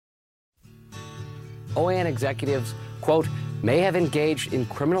OAN executives, quote, may have engaged in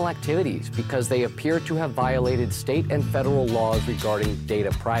criminal activities because they appear to have violated state and federal laws regarding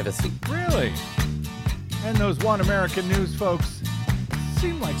data privacy. Really? And those One American News folks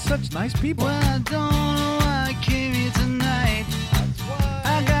seem like such nice people. Well, I don't know why I came here tonight.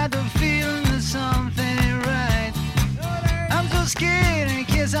 I got the feeling that something ain't right. I'm so scared in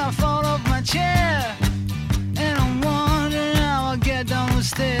case I fall off my chair. And I'm wondering how I'll get down the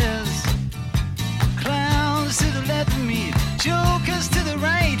stairs. Clowns to the left of me, jokers to the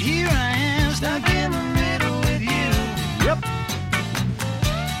right. Here I am, stuck in the middle with you. Yep.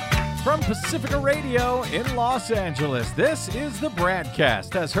 From Pacifica Radio in Los Angeles, this is the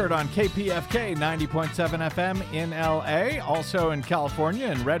BradCast, as heard on KPFK 90.7 FM in LA, also in California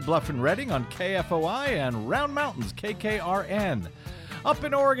in Red Bluff and Redding on KFOI and Round Mountains KKRN. Up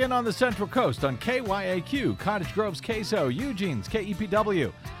in Oregon on the Central Coast on KYAQ, Cottage Grove's KSO, Eugene's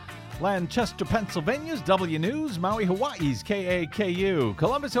KEPW, Lancaster, Pennsylvania's W News, Maui, Hawaii's KAKU,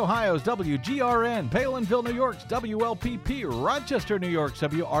 Columbus, Ohio's WGRN, Palinville, New York's WLPP, Rochester, New York's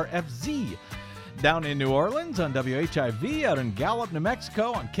WRFZ, down in New Orleans on WHIV, out in Gallup, New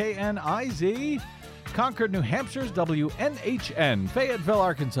Mexico on KNIZ, Concord, New Hampshire's WNHN, Fayetteville,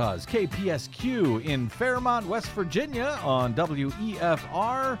 Arkansas's KPSQ, in Fairmont, West Virginia on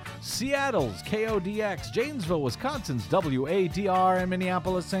WEFR, Seattle's KODX, Janesville, Wisconsin's WADR, and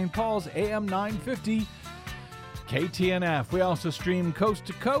Minneapolis, St. Paul's AM 950 KTNF. We also stream coast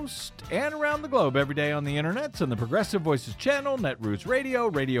to coast and around the globe every day on the internets on the Progressive Voices channel, Netroots Radio,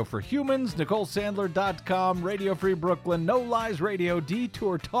 Radio for Humans, NicoleSandler.com, Radio Free Brooklyn, No Lies Radio,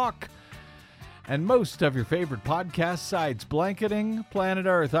 Detour Talk, and most of your favorite podcast sites. Blanketing Planet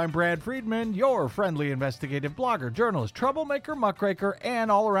Earth. I'm Brad Friedman, your friendly investigative blogger, journalist, troublemaker, muckraker,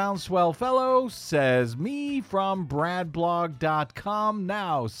 and all-around swell fellow, says me from BradBlog.com,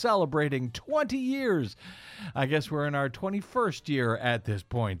 now celebrating 20 years. I guess we're in our 21st year at this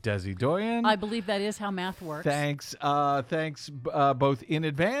point, Desi Doyen. I believe that is how math works. Thanks both in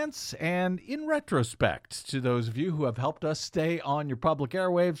advance and in retrospect to those of you who have helped us stay on your public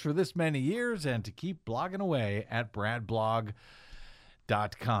airwaves for this many years and to keep blogging away at BradBlog.com.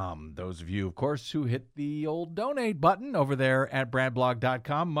 Those of you, of course, who hit the old donate button over there at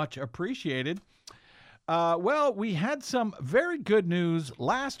BradBlog.com, much appreciated. Well, we had some very good news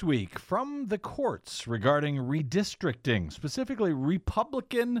last week from the courts regarding redistricting, specifically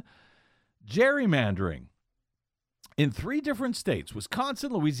Republican gerrymandering in 3 different states,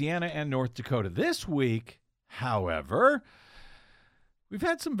 Wisconsin, Louisiana, and North Dakota. This week, however, we've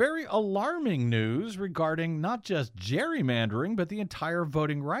had some very alarming news regarding not just gerrymandering, but the entire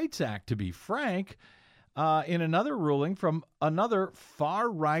Voting Rights Act, to be frank, in another ruling from another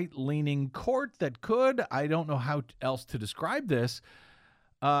far-right-leaning court that could, I don't know how else to describe this,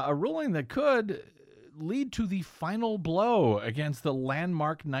 a ruling that could lead to the final blow against the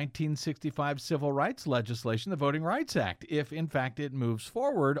landmark 1965 civil rights legislation, the Voting Rights Act, if, in fact, it moves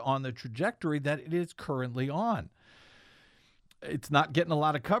forward on the trajectory that it is currently on. It's not getting a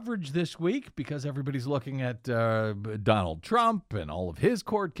lot of coverage this week because everybody's looking at Donald Trump and all of his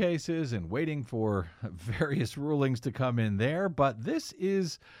court cases and waiting for various rulings to come in there. But this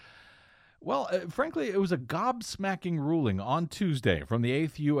is, well, frankly, it was a gobsmacking ruling on Tuesday from the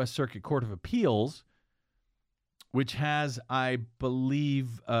 8th U.S. Circuit Court of Appeals, which has, I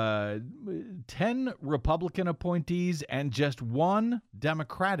believe, 10 Republican appointees and just 1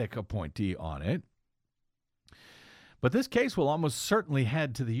 Democratic appointee on it. But this case will almost certainly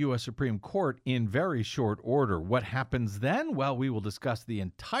head to the U.S. Supreme Court in very short order. What happens then? Well, we will discuss the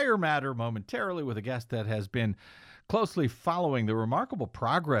entire matter momentarily with a guest that has been closely following the remarkable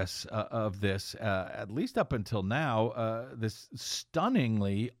progress of this, at least up until now, this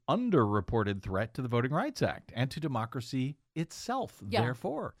stunningly underreported threat to the Voting Rights Act and to democracy itself,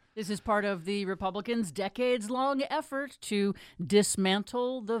 therefore. This is part of the Republicans' decades-long effort to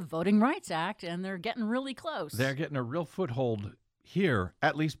dismantle the Voting Rights Act, and they're getting really close. They're getting a real foothold here,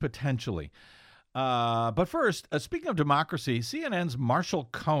 at least potentially. But first, speaking of democracy, CNN's Marshall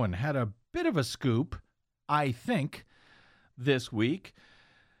Cohen had a bit of a scoop, I think, this week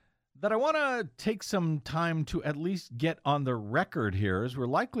that I want to take some time to at least get on the record here, as we're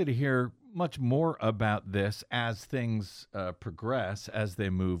likely to hear much more about this as things progress, as they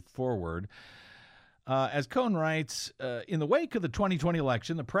move forward. As Cohen writes, in the wake of the 2020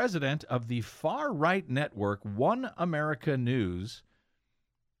 election, the president of the far-right network One America News,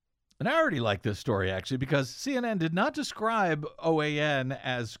 and I already like this story, actually, because CNN did not describe OAN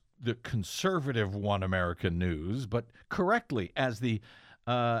as the conservative One America News, but correctly as the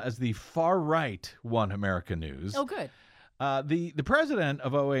far-right One America News. Oh, good. The president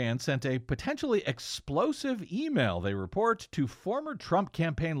of OAN sent a potentially explosive email, they report, to former Trump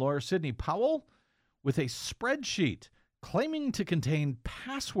campaign lawyer Sidney Powell with a spreadsheet claiming to contain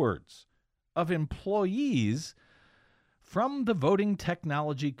passwords of employees from the voting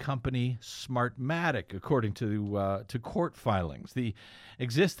technology company Smartmatic, according to court filings. The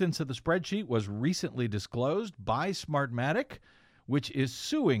existence of the spreadsheet was recently disclosed by Smartmatic, which is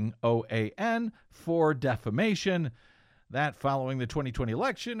suing OAN for defamation. That following the 2020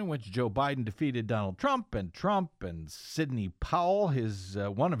 election in which Joe Biden defeated Donald Trump and Sidney Powell,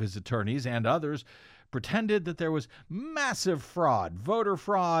 one of his attorneys, and others pretended that there was massive fraud, voter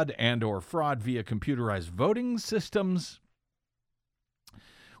fraud and or fraud via computerized voting systems,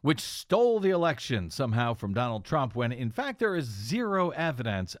 which stole the election somehow from Donald Trump, when in fact there is zero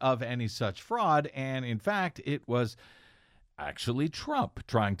evidence of any such fraud. And in fact, it was actually Trump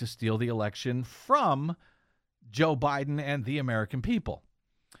trying to steal the election from Joe Biden and the American people.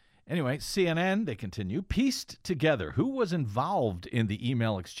 Anyway, CNN, they continue, pieced together who was involved in the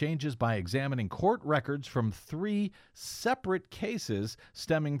email exchanges by examining court records from 3 separate cases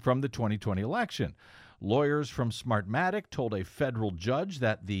stemming from the 2020 election. Lawyers from Smartmatic told a federal judge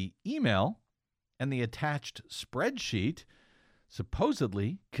that the email and the attached spreadsheet,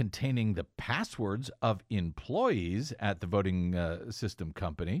 supposedly containing the passwords of employees at the voting system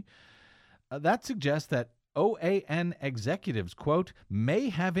company, that suggests that OAN executives, quote, may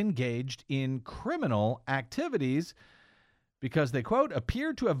have engaged in criminal activities because they, quote,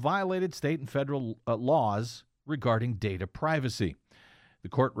 appear to have violated state and federal laws regarding data privacy. The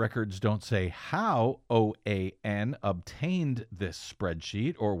court records don't say how OAN obtained this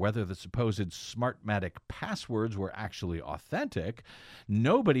spreadsheet or whether the supposed Smartmatic passwords were actually authentic.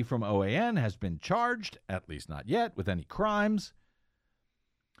 Nobody from OAN has been charged, at least not yet, with any crimes.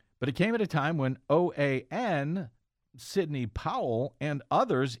 But it came at a time when OAN, Sidney Powell, and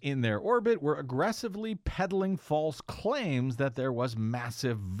others in their orbit were aggressively peddling false claims that there was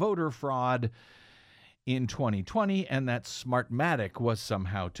massive voter fraud in 2020 and that Smartmatic was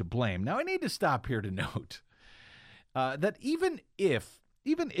somehow to blame. Now, I need to stop here to note that even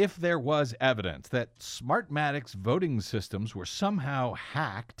if there was evidence that Smartmatic's voting systems were somehow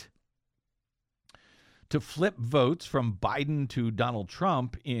hacked to flip votes from Biden to Donald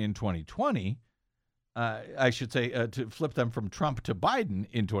Trump in 2020, I should say to flip them from Trump to Biden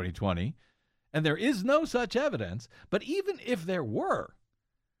in 2020, and there is no such evidence, but even if there were,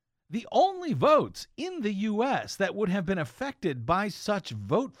 the only votes in the U.S. that would have been affected by such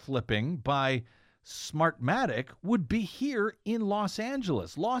vote flipping by Smartmatic would be here in Los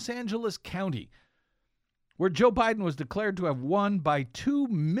Angeles County, where Joe Biden was declared to have won by 2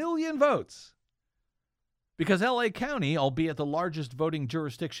 million votes. Because L.A. County, albeit the largest voting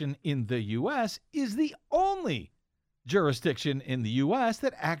jurisdiction in the U.S., is the only jurisdiction in the U.S.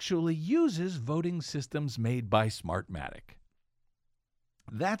 that actually uses voting systems made by Smartmatic.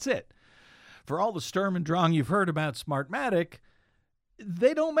 That's it. For all the Sturm and Drang you've heard about Smartmatic,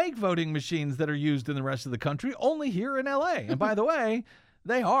 they don't make voting machines that are used in the rest of the country, only here in L.A. And by the way,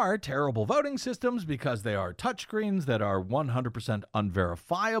 they are terrible voting systems because they are touchscreens that are 100%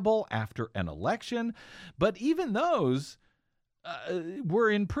 unverifiable after an election. But even those were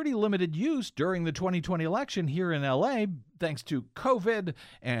in pretty limited use during the 2020 election here in L.A., thanks to COVID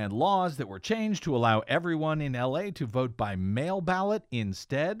and laws that were changed to allow everyone in L.A. to vote by mail ballot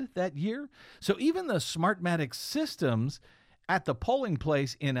instead that year. So even the Smartmatic systems at the polling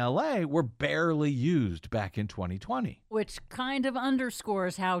place in L.A. were barely used back in 2020. Which kind of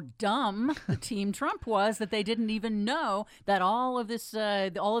underscores how dumb the team Trump was, that they didn't even know that all of this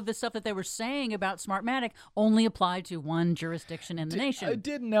stuff that they were saying about Smartmatic only applied to one jurisdiction in the nation.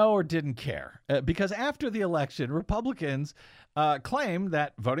 Didn't know or didn't care. Because after the election, Republicans claim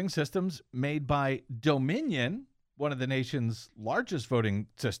that voting systems made by Dominion, one of the nation's largest voting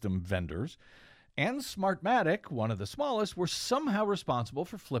system vendors, and Smartmatic, one of the smallest, were somehow responsible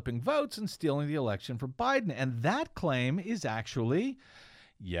for flipping votes and stealing the election for Biden. And that claim is actually,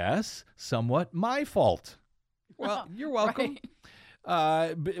 yes, somewhat my fault. Well, you're welcome. Right.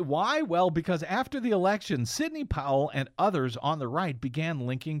 Why? Well, because after the election, Sidney Powell and others on the right began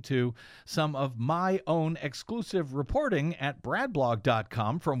linking to some of my own exclusive reporting at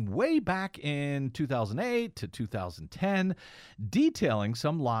BradBlog.com from way back in 2008 to 2010, detailing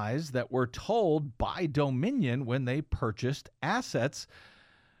some lies that were told by Dominion when they purchased assets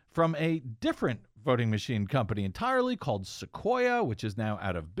from a different voting machine company entirely called Sequoia, which is now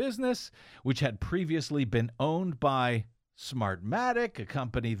out of business, which had previously been owned by Smartmatic, a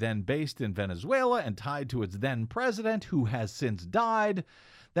company then based in Venezuela and tied to its then president, who has since died.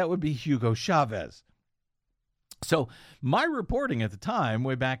 That would be Hugo Chavez. So my reporting at the time,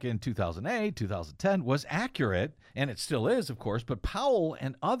 way back in 2008, 2010, was accurate, and it still is, of course, but Powell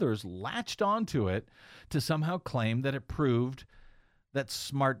and others latched onto it to somehow claim that it proved that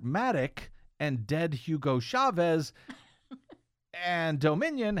Smartmatic and dead Hugo Chavez and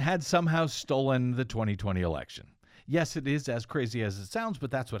Dominion had somehow stolen the 2020 election. Yes, it is as crazy as it sounds, but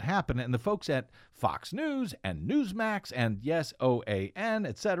that's what happened. And the folks at Fox News and Newsmax and, yes, OAN,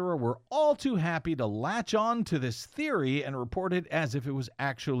 etc., were all too happy to latch on to this theory and report it as if it was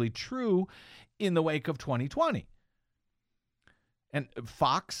actually true in the wake of 2020. And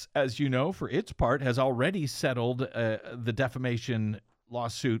Fox, as you know, for its part, has already settled the defamation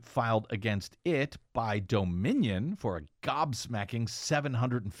lawsuit filed against it by Dominion for a gobsmacking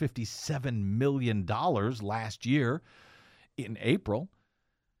 $757 million last year in April.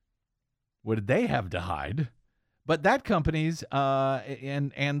 What did they have to hide? But that company's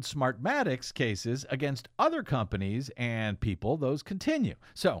and Smartmatic's cases against other companies and people, those continue.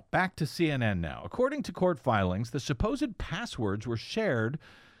 So back to CNN now. According to court filings, the supposed passwords were shared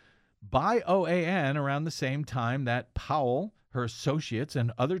by OAN around the same time that Powell, her associates,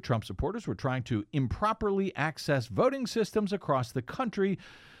 and other Trump supporters were trying to improperly access voting systems across the country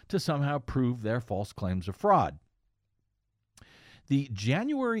to somehow prove their false claims of fraud. The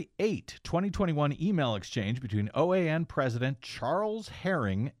January 8, 2021 email exchange between OAN President Charles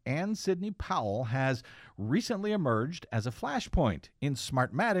Herring and Sidney Powell has recently emerged as a flashpoint in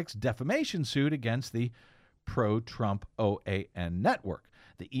Smartmatic's defamation suit against the pro-Trump OAN network.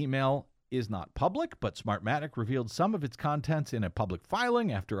 The email is not public, but Smartmatic revealed some of its contents in a public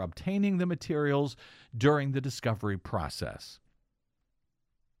filing after obtaining the materials during the discovery process.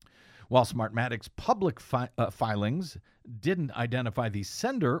 While Smartmatic's public filings didn't identify the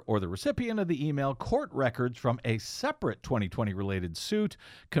sender or the recipient of the email, court records from a separate 2020-related suit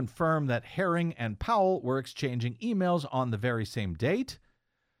confirm that Herring and Powell were exchanging emails on the very same date.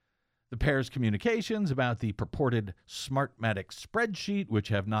 The pair's communications about the purported Smartmatic spreadsheet, which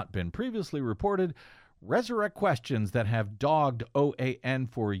have not been previously reported, resurrect questions that have dogged OAN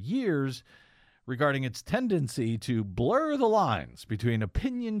for years regarding its tendency to blur the lines between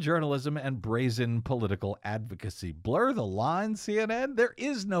opinion journalism and brazen political advocacy. Blur the lines, CNN? There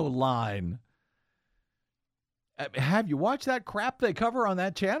is no line. Have you watched that crap they cover on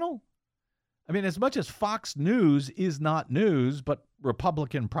that channel? I mean, as much as Fox News is not news, but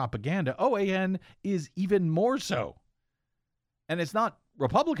Republican propaganda, OAN is even more so. And it's not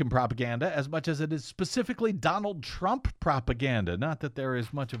Republican propaganda as much as it is specifically Donald Trump propaganda. Not that there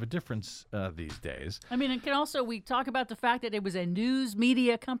is much of a difference these days. I mean, it can also, we talk about the fact that it was a news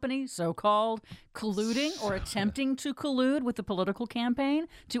media company, so-called, colluding or attempting to collude with the political campaign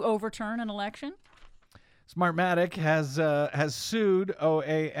to overturn an election. Smartmatic has sued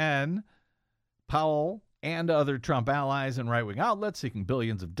OAN, Powell, and other Trump allies and right-wing outlets seeking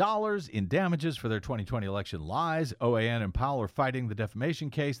billions of dollars in damages for their 2020 election lies. OAN and Powell are fighting the defamation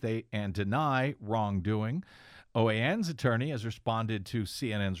case and deny wrongdoing. OAN's attorney has responded to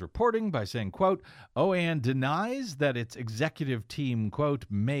CNN's reporting by saying, quote, OAN denies that its executive team, quote,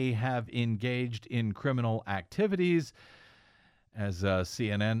 may have engaged in criminal activities. As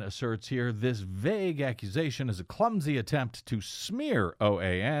CNN asserts here, this vague accusation is a clumsy attempt to smear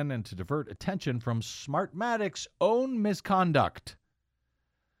OAN and to divert attention from Smartmatic's own misconduct.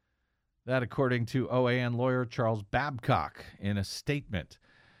 That, according to OAN lawyer Charles Babcock in a statement.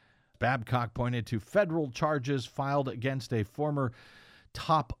 Babcock pointed to federal charges filed against a former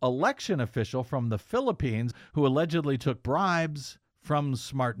top election official from the Philippines who allegedly took bribes from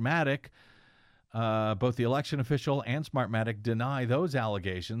Smartmatic. Both the election official and Smartmatic deny those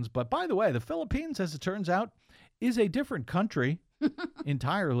allegations. But by the way, the Philippines, as it turns out, is a different country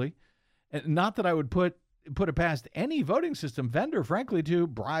entirely. And not that I would put it past any voting system vendor, frankly, to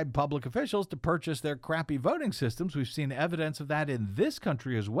bribe public officials to purchase their crappy voting systems. We've seen evidence of that in this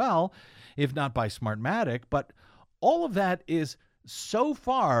country as well, if not by Smartmatic. But all of that is so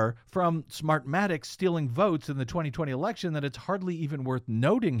far from Smartmatic stealing votes in the 2020 election that it's hardly even worth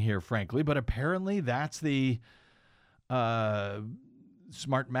noting here, frankly. But apparently that's the Smartmatic's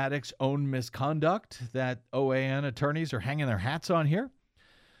own misconduct that OAN attorneys are hanging their hats on here.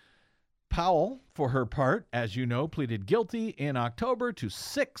 Powell, for her part, as you know, pleaded guilty in October to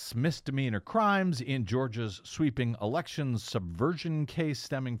 6 misdemeanor crimes in Georgia's sweeping elections subversion case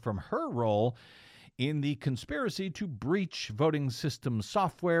stemming from her role in the conspiracy to breach voting system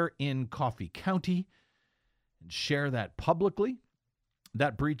software in Coffee County and share that publicly.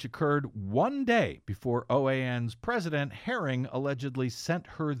 That breach occurred one day before OAN's president, Herring, allegedly sent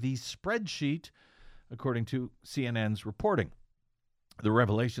her the spreadsheet, according to CNN's reporting. The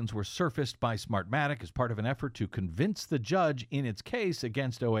revelations were surfaced by Smartmatic as part of an effort to convince the judge in its case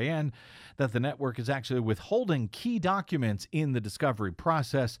against OAN that the network is actually withholding key documents in the discovery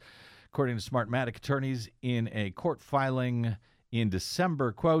process. According to Smartmatic attorneys in a court filing in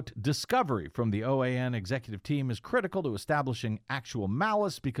December, quote, discovery from the OAN executive team is critical to establishing actual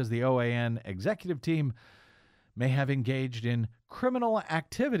malice because the OAN executive team may have engaged in criminal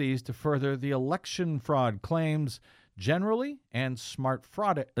activities to further the election fraud claims generally and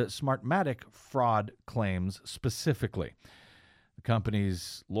Smartmatic fraud claims specifically. The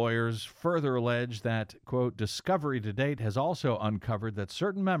company's lawyers further allege that, quote, discovery to date has also uncovered that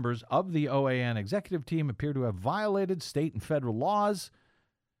certain members of the OAN executive team appear to have violated state and federal laws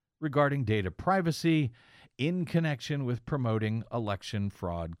regarding data privacy in connection with promoting election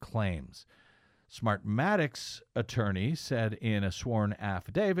fraud claims. Smartmatic's attorney said in a sworn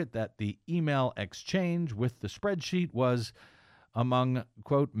affidavit that the email exchange with the spreadsheet was among,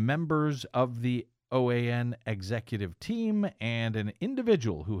 quote, members of the OAN executive team and an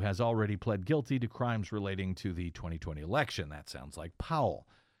individual who has already pled guilty to crimes relating to the 2020 election. That sounds like Powell.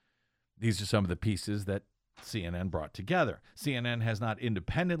 These are some of the pieces that CNN brought together. CNN has not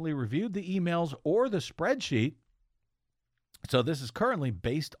independently reviewed the emails or the spreadsheet, so this is currently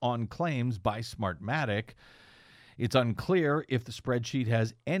based on claims by Smartmatic. It's unclear if the spreadsheet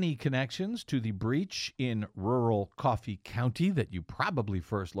has any connections to the breach in rural Coffee County that you probably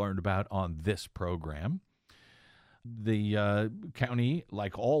first learned about on this program. The county,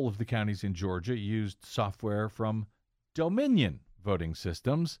 like all of the counties in Georgia, used software from Dominion voting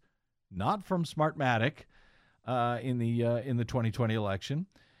systems, not from Smartmatic, in the 2020 election.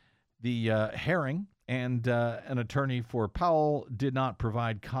 The Herring and an attorney for Powell did not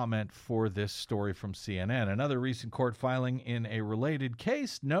provide comment for this story from CNN. Another recent court filing in a related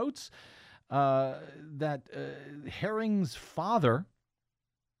case notes that Herring's father,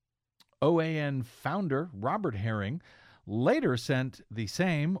 OAN founder Robert Herring, later sent the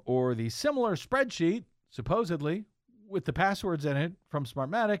same or the similar spreadsheet, supposedly with the passwords in it from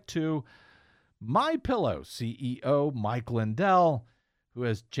Smartmatic, to MyPillow CEO Mike Lindell, who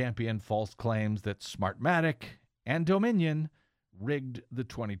has championed false claims that Smartmatic and Dominion rigged the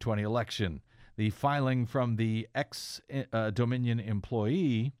 2020 election. The filing from the ex-Dominion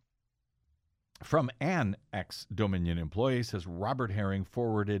employee, from an ex-Dominion employee, says Robert Herring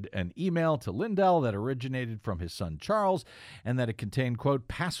forwarded an email to Lindell that originated from his son Charles and that it contained, quote,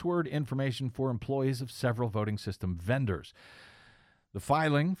 password information for employees of several voting system vendors. The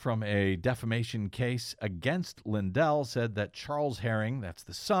filing from a defamation case against Lindell said that Charles Herring, that's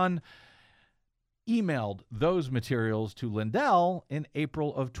the son, emailed those materials to Lindell in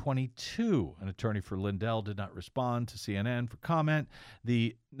April of 22. An attorney for Lindell did not respond to CNN for comment.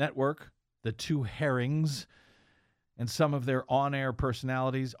 The network, the two Herrings, and some of their on-air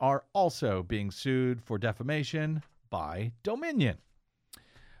personalities are also being sued for defamation by Dominion.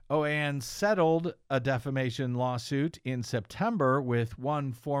 OAN settled a defamation lawsuit in September with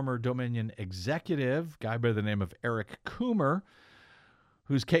one former Dominion executive, a guy by the name of Eric Coomer,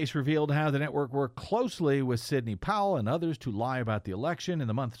 whose case revealed how the network worked closely with Sidney Powell and others to lie about the election. In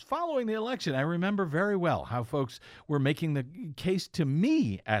the months following the election, I remember very well how folks were making the case to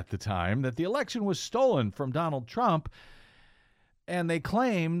me at the time that the election was stolen from Donald Trump, and they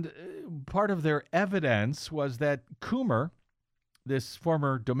claimed part of their evidence was that Coomer, this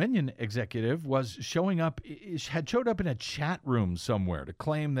former Dominion executive, had showed up in a chat room somewhere to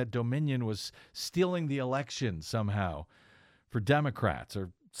claim that Dominion was stealing the election somehow for Democrats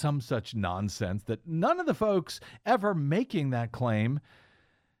or some such nonsense that none of the folks ever making that claim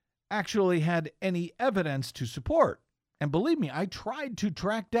actually had any evidence to support. And believe me, I tried to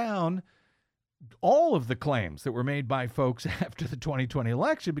track down all of the claims that were made by folks after the 2020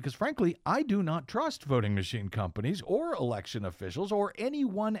 election because, frankly, I do not trust voting machine companies or election officials or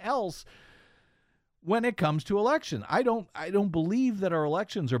anyone else when it comes to election. I don't believe that our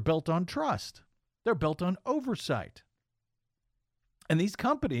elections are built on trust. They're built on oversight. And these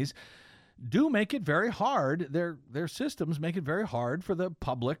companies do make it very hard, their systems make it very hard for the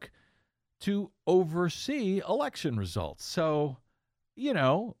public to oversee election results. So,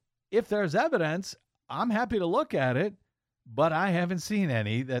 if there's evidence, I'm happy to look at it, but I haven't seen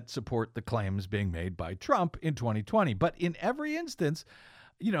any that support the claims being made by Trump in 2020. But in every instance,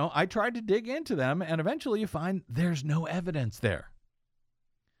 I tried to dig into them, and eventually you find there's no evidence there.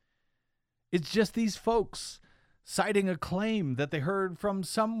 It's just these folks citing a claim that they heard from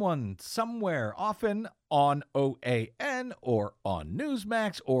someone somewhere, often on OAN or on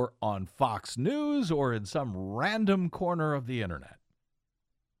Newsmax or on Fox News or in some random corner of the internet.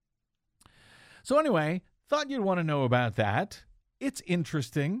 So anyway, thought you'd want to know about that. it's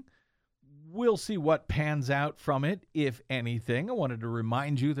interesting. We'll see what pans out from it, if anything. I wanted to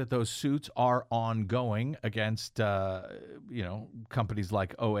remind you that those suits are ongoing against, companies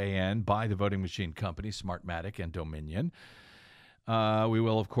like OAN by the voting machine companies, Smartmatic and Dominion. We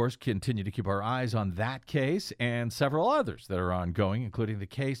will, of course, continue to keep our eyes on that case and several others that are ongoing, including the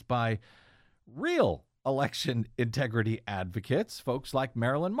case by real election integrity advocates, folks like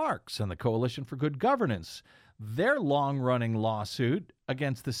Marilyn Marks and the Coalition for Good Governance. Their long-running lawsuit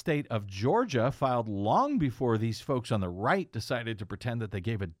against the state of Georgia, filed long before these folks on the right decided to pretend that they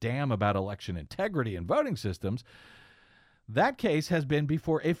gave a damn about election integrity and voting systems. That case has been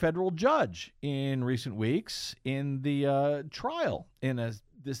before a federal judge in recent weeks in the trial in this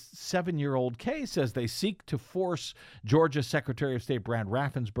 7-year-old case as they seek to force Georgia Secretary of State Brad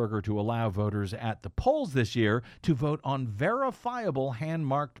Raffensperger to allow voters at the polls this year to vote on verifiable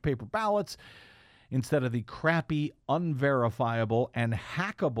hand-marked paper ballots instead of the crappy, unverifiable, and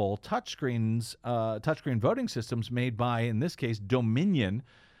hackable touchscreen voting systems made by, in this case, Dominion,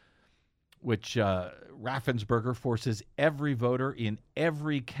 which Raffensperger forces every voter in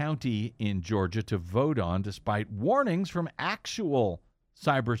every county in Georgia to vote on, despite warnings from actual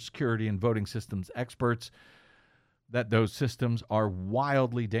cybersecurity and voting systems experts that those systems are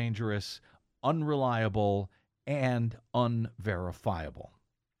wildly dangerous, unreliable, and unverifiable.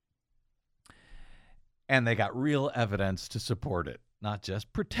 And they got real evidence to support it, not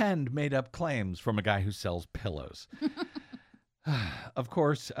just pretend made-up claims from a guy who sells pillows. Of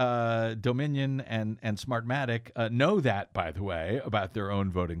course, Dominion and Smartmatic know that, by the way, about their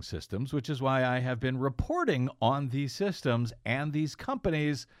own voting systems, which is why I have been reporting on these systems and these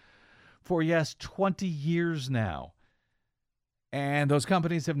companies for, 20 years now. And those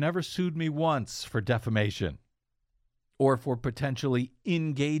companies have never sued me once for defamation or for potentially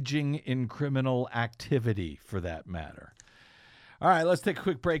engaging in criminal activity, for that matter. All right, let's take a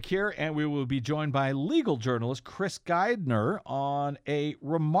quick break here, and we will be joined by legal journalist Chris Geidner on a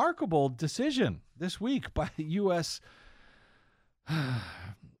remarkable decision this week by the U.S.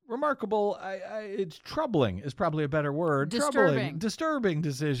 Remarkable, it's troubling is probably a better word. Disturbing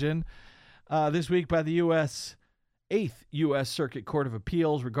decision this week by the Eighth U.S. Circuit Court of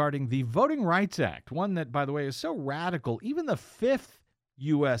Appeals regarding the Voting Rights Act, one that, by the way, is so radical. Even the Fifth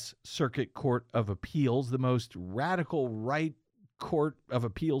U.S. Circuit Court of Appeals, the most radical right court of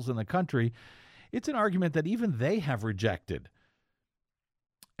appeals in the country, it's an argument that even they have rejected,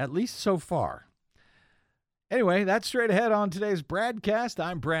 at least so far. Anyway, that's straight ahead on today's BradCast.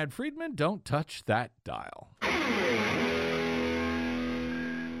 I'm Brad Friedman. Don't touch that dial.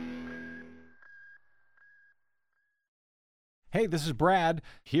 Hey, this is Brad.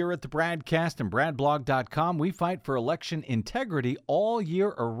 Here at the BradCast and BradBlog.com, we fight for election integrity all year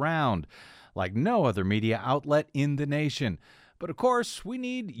around, like no other media outlet in the nation. But of course, we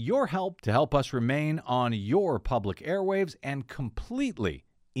need your help to help us remain on your public airwaves and completely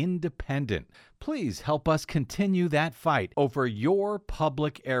independent. Please help us continue that fight over your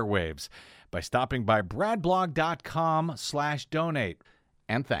public airwaves by stopping by BradBlog.com/donate.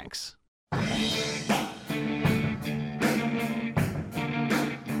 And thanks.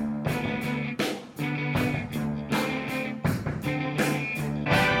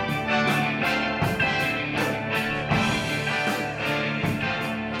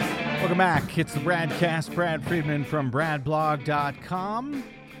 Welcome back. It's the BradCast. Brad Friedman from BradBlog.com.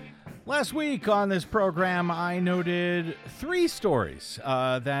 Last week on this program, I noted 3 stories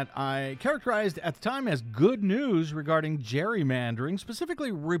that I characterized at the time as good news regarding gerrymandering,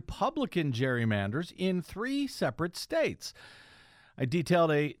 specifically Republican gerrymanders in 3 separate states. I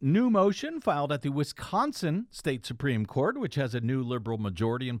detailed a new motion filed at the Wisconsin State Supreme Court, which has a new liberal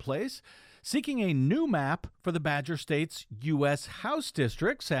majority in place, seeking a new map for the Badger State's U.S. House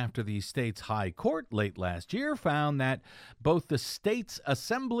districts after the state's high court late last year found that both the state's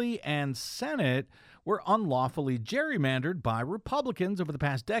Assembly and Senate were unlawfully gerrymandered by Republicans over the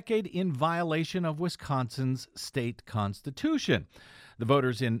past decade in violation of Wisconsin's state constitution. The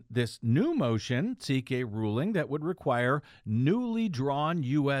voters in this new motion seek a ruling that would require newly drawn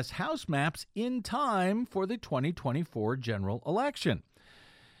U.S. House maps in time for the 2024 general election.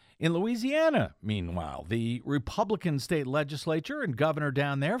 In Louisiana, meanwhile, the Republican state legislature and governor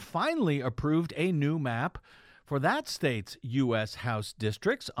down there finally approved a new map for that state's U.S. House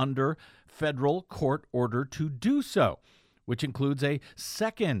districts under federal court order to do so, which includes a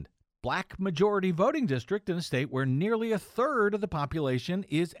second black majority voting district in a state where nearly a third of the population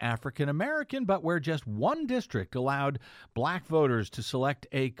is African American, but where just one district allowed black voters to select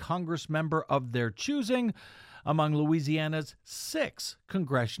a Congress member of their choosing among Louisiana's 6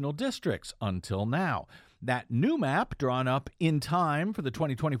 congressional districts until now. That new map, drawn up in time for the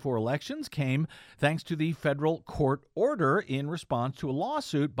 2024 elections, came thanks to the federal court order in response to a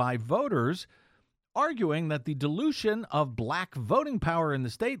lawsuit by voters arguing that the dilution of black voting power in the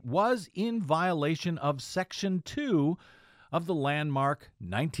state was in violation of Section 2 of the landmark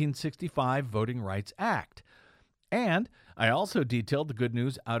 1965 Voting Rights Act. And I also detailed the good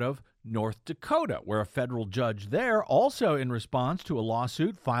news out of North Dakota, where a federal judge there, also in response to a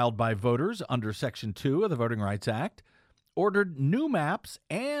lawsuit filed by voters under Section 2 of the Voting Rights Act, ordered new maps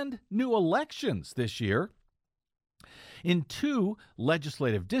and new elections this year in 2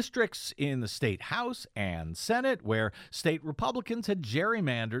 legislative districts in the state House and Senate, where state Republicans had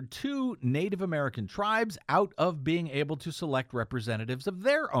gerrymandered 2 Native American tribes out of being able to select representatives of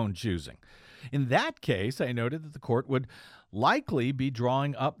their own choosing. In that case, I noted that the court would likely be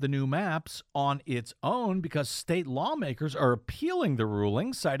drawing up the new maps on its own because state lawmakers are appealing the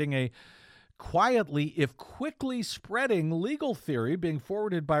ruling, citing a quietly, if quickly spreading legal theory being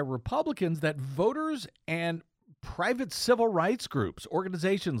forwarded by Republicans that voters and private civil rights groups,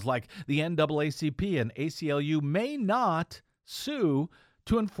 organizations like the NAACP and ACLU, may not sue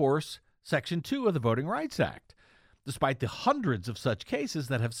to enforce Section 2 of the Voting Rights Act, despite the hundreds of such cases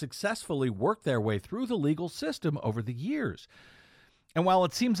that have successfully worked their way through the legal system over the years. And while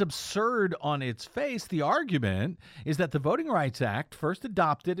it seems absurd on its face, the argument is that the Voting Rights Act, first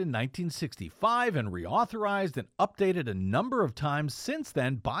adopted in 1965 and reauthorized and updated a number of times since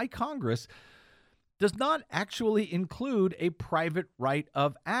then by Congress, does not actually include a private right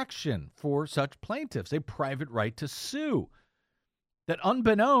of action for such plaintiffs, a private right to sue. That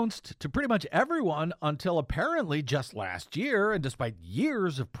unbeknownst to pretty much everyone until apparently just last year, and despite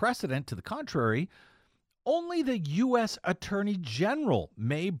years of precedent to the contrary, only the U.S. Attorney General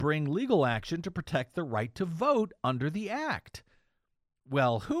may bring legal action to protect the right to vote under the Act.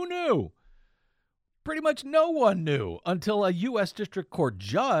 Well, who knew? Pretty much no one knew until a U.S. District Court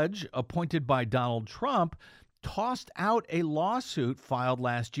judge appointed by Donald Trump tossed out a lawsuit filed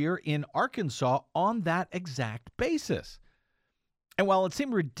last year in Arkansas on that exact basis. And while it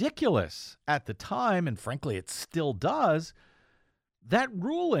seemed ridiculous at the time, and frankly it still does, that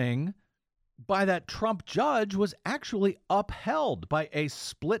ruling by that Trump judge was actually upheld by a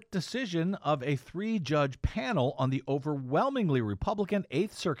split decision of a 3-judge panel on the overwhelmingly Republican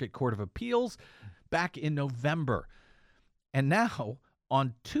 8th Circuit Court of Appeals back in November. And now,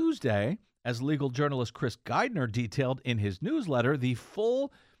 on Tuesday, as legal journalist Chris Geidner detailed in his newsletter, the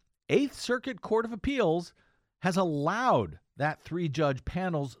full 8th Circuit Court of Appeals has allowed that 3-judge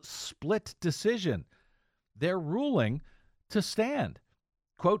panel's split decision, their ruling, to stand.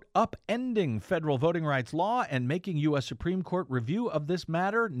 Quote, upending federal voting rights law and making U.S. Supreme Court review of this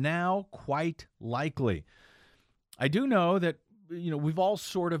matter now quite likely. I do know that we've all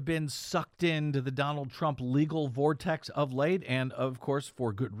sort of been sucked into the Donald Trump legal vortex of late, and of course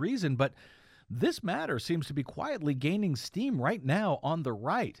for good reason, but this matter seems to be quietly gaining steam right now on the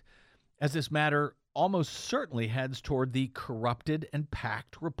right, as this matter almost certainly heads toward the corrupted and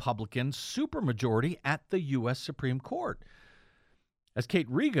packed Republican supermajority at the U.S. Supreme Court. As Kate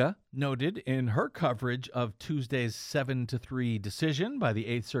Riga noted in her coverage of Tuesday's 7-3 decision by the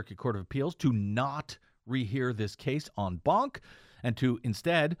 8th Circuit Court of Appeals to not rehear this case en banc and to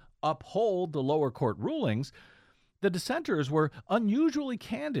instead uphold the lower court rulings, the dissenters were unusually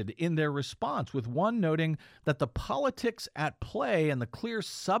candid in their response, with one noting that the politics at play and the clear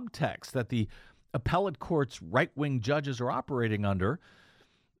subtext that the appellate court's right-wing judges are operating under,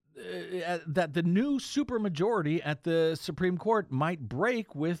 that the new supermajority at the Supreme Court might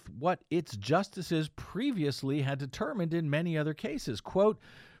break with what its justices previously had determined in many other cases. Quote,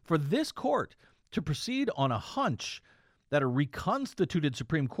 for this court to proceed on a hunch that a reconstituted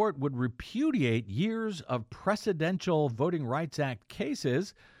Supreme Court would repudiate years of precedential Voting Rights Act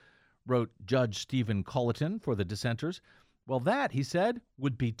cases, wrote Judge Stephen Colleton for the dissenters, well, that, he said,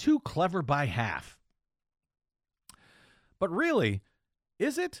 would be too clever by half. But really,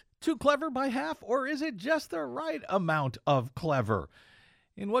 is it too clever by half, or is it just the right amount of clever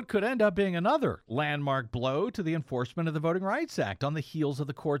in what could end up being another landmark blow to the enforcement of the Voting Rights Act on the heels of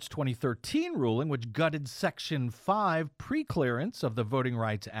the court's 2013 ruling, which gutted Section 5 preclearance of the Voting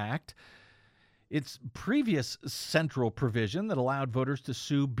Rights Act, its previous central provision that allowed voters to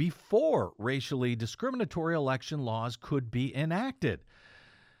sue before racially discriminatory election laws could be enacted.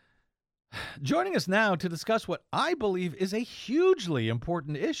 Joining us now to discuss what I believe is a hugely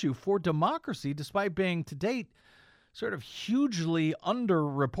important issue for democracy, despite being, to date, sort of hugely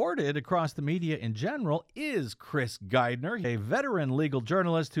underreported across the media in general is Chris Geidner, a veteran legal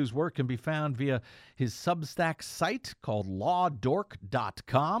journalist whose work can be found via his Substack site called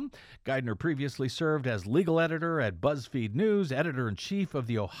lawdork.com. Geidner previously served as legal editor at BuzzFeed News, editor-in-chief of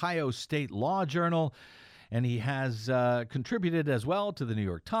the Ohio State Law Journal, and he has contributed as well to the New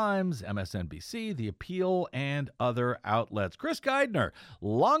York Times, MSNBC, The Appeal, and other outlets. Chris Geidner,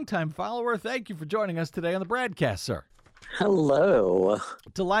 longtime follower, thank you for joining us today on the BradCast, sir. Hello.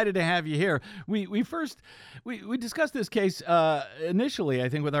 Delighted to have you here. We discussed this case initially, I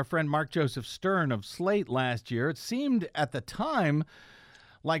think, with our friend Mark Joseph Stern of Slate last year. It seemed at the time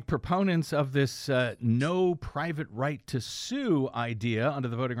like proponents of this no private right to sue idea under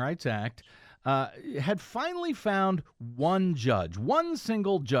the Voting Rights Act had finally found one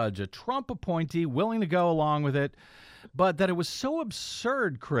single judge, a Trump appointee willing to go along with it, but that it was so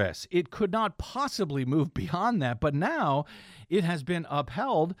absurd, Chris, it could not possibly move beyond that. But now it has been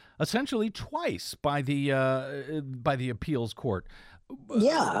upheld essentially twice by the appeals court.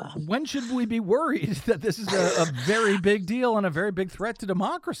 Yeah. When should we be worried that this is a very big deal and a very big threat to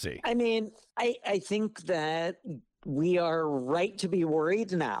democracy? I mean, I think that we are right to be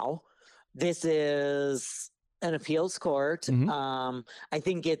worried now. This is an appeals court. I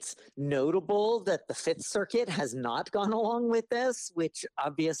think it's notable that the Fifth Circuit has not gone along with this, which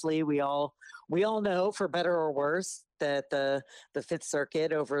obviously we all know, for better or worse, that the Fifth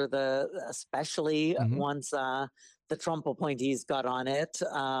Circuit especially once the Trump appointees got on it,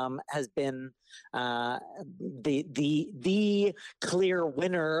 has been the clear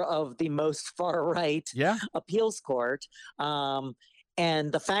winner of the most far right appeals court.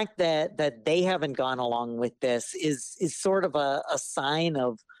 And the fact that they haven't gone along with this is sort of a sign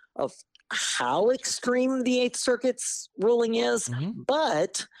of how extreme the Eighth Circuit's ruling is.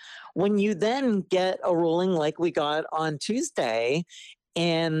 But when you then get a ruling like we got on Tuesday,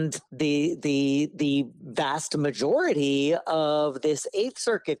 and the vast majority of this Eighth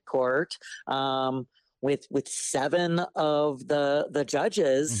Circuit court, with 7 of the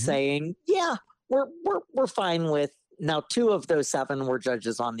judges saying, yeah, we're fine with. Now, 2 of those 7 were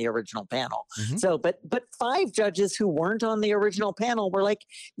judges on the original panel. So, but 5 judges who weren't on the original panel were like,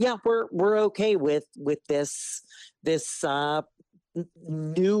 yeah, we're okay with this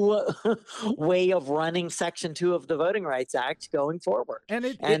new way of running Section 2 of the Voting Rights Act going forward.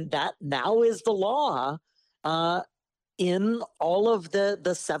 And that now is the law in all of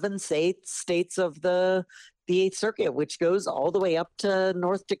the 7 states of the Eighth Circuit, which goes all the way up to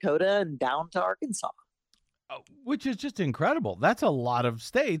North Dakota and down to Arkansas. Which is just incredible. That's a lot of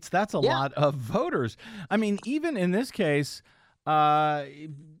states. That's a lot of voters. I mean, even in this case,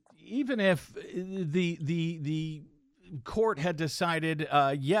 even if the court had decided,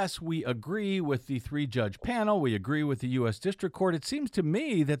 yes, we agree with the 3-judge panel, we agree with the U.S. District Court, it seems to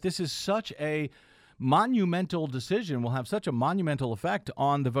me that this is such a monumental decision, will have such a monumental effect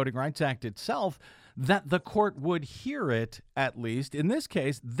on the Voting Rights Act itself, that the court would hear it, at least. In this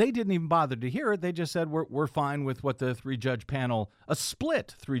case, they didn't even bother to hear it. They just said, we're fine with what the 3-judge panel, a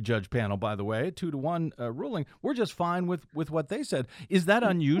split 3-judge panel, by the way, 2-1 ruling. We're just fine with what they said. Is that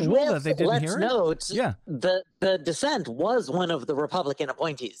unusual that they didn't hear it? Let's note, the dissent was one of the Republican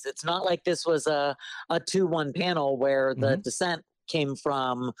appointees. It's not like this was a 2-1 panel where the dissent came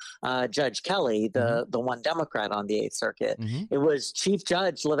from Judge Kelly, the one Democrat on the Eighth Circuit. It was Chief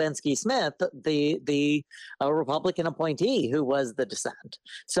Judge Levinsky Smith, the Republican appointee, who was the dissent.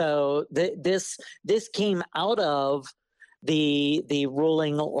 So this came out of the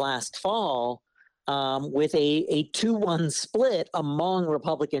ruling last fall with a 2-1 split among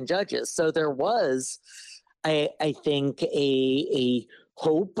Republican judges. So there was, I think, a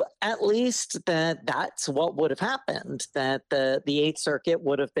hope, at least, that that's what would have happened, that the Eighth Circuit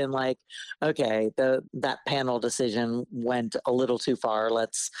would have been like, okay, that panel decision went a little too far.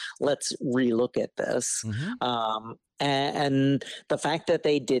 Let's relook at this. And the fact that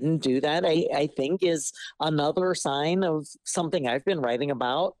they didn't do that, I think, is another sign of something I've been writing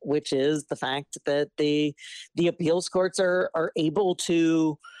about, which is the fact that the appeals courts are able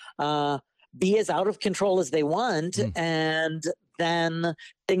to be as out of control as they want, and then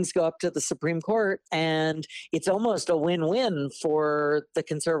things go up to the Supreme Court, and it's almost a win-win for the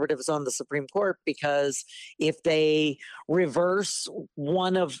conservatives on the Supreme Court, because if they reverse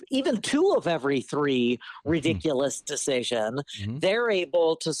one of, even 2 of every 3 ridiculous decision, they're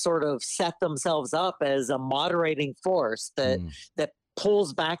able to sort of set themselves up as a moderating force that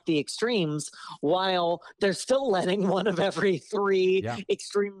pulls back the extremes, while they're still letting one of every 3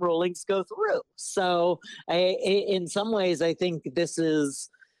 extreme rulings go through. So in some ways, I think this is,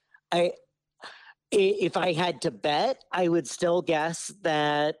 If I had to bet, I would still guess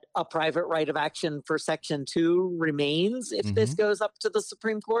that a private right of action for Section 2 remains if this goes up to the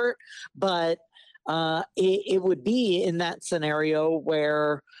Supreme Court. But it would be in that scenario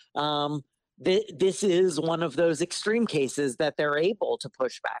where this is one of those extreme cases that they're able to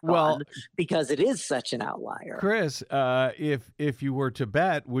push back on because it is such an outlier. Chris, if you were to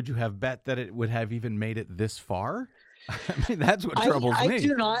bet, would you have bet that it would have even made it this far? I mean, that's what troubles me. I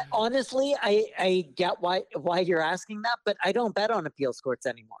do not. Honestly, I get why you're asking that, but I don't bet on appeals courts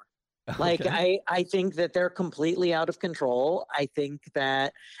anymore. Like, I think that they're completely out of control. I think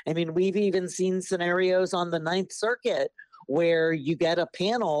that, I mean, we've even seen scenarios on the Ninth Circuit where you get a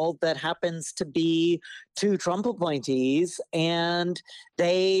panel that happens to be 2 Trump appointees and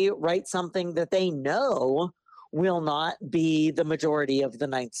they write something that they know will not be the majority of the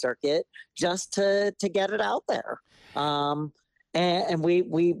Ninth Circuit just to get it out there. And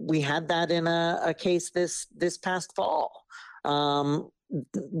we had that in a case this past fall,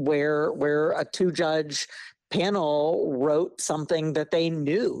 where a 2-judge panel wrote something that they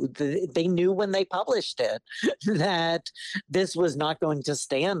knew when they published it that this was not going to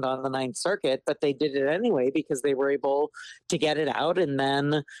stand on the Ninth Circuit, but they did it anyway because they were able to get it out. And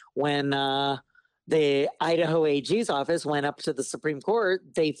then when the Idaho AG's office went up to the Supreme Court,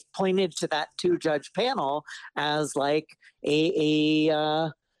 they pointed to that 2-judge panel as like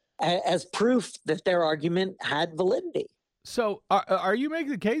as proof that their argument had validity. So are you making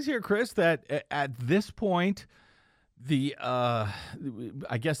the case here, Chris, that at this point, I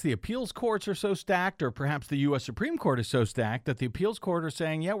guess the appeals courts are so stacked, or perhaps the U.S. Supreme Court is so stacked that the appeals court are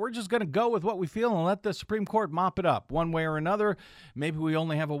saying, yeah, we're just going to go with what we feel and let the Supreme Court mop it up one way or another. Maybe we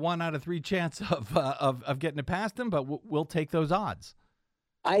only have a 1 out of 3 chance of getting it past them, but we'll take those odds.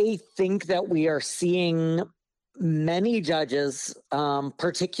 I think that we are seeing many judges,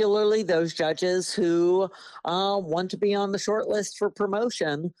 particularly those judges who want to be on the short list for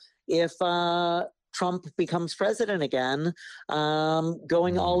promotion if Trump becomes president again,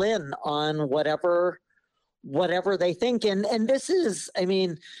 going all in on whatever they think. And this is, I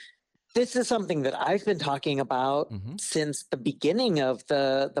mean, this is something that I've been talking about since the beginning of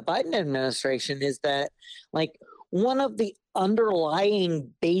the Biden administration, is that, like, one of the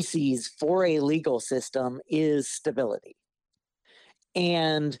underlying bases for a legal system is stability.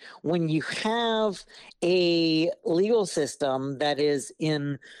 And when you have a legal system that is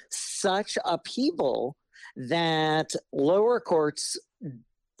in such upheaval that lower courts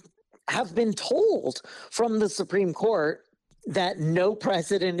have been told from the Supreme Court that no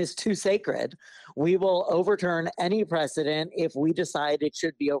precedent is too sacred, we will overturn any precedent if we decide it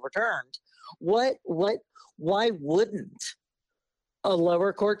should be overturned. Why wouldn't a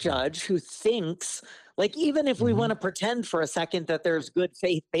lower court judge who thinks, like, even if we want to pretend for a second that there's good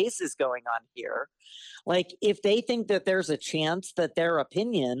faith basis going on here, like, if they think that there's a chance that their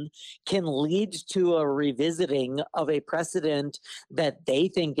opinion can lead to a revisiting of a precedent that they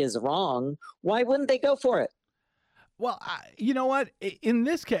think is wrong, why wouldn't they go for it? Well, you know what? In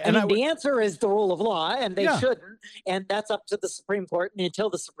this case, the answer is the rule of law, and they shouldn't. And that's up to the Supreme Court. And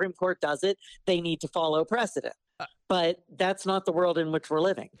until the Supreme Court does it, they need to follow precedent. But that's not the world in which we're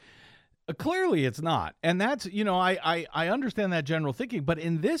living. Clearly, it's not. And that's, I understand that general thinking. But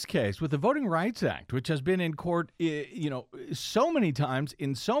in this case, with the Voting Rights Act, which has been in court, so many times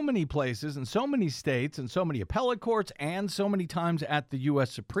in so many places in so many states and so many appellate courts and so many times at the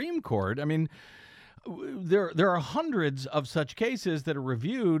U.S. Supreme Court, I mean, there are hundreds of such cases that are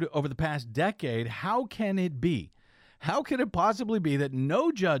reviewed over the past decade. How can it be? How can it possibly be that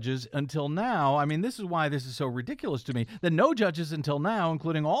no judges until now, I mean, this is why this is so ridiculous to me, that no judges until now,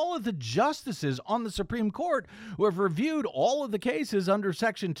 including all of the justices on the Supreme Court who have reviewed all of the cases under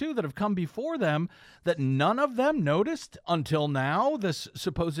Section 2 that have come before them, that none of them noticed until now this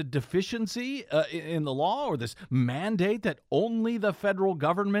supposed deficiency in the law, or this mandate that only the federal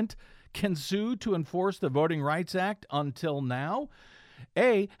government can sue to enforce the Voting Rights Act until now?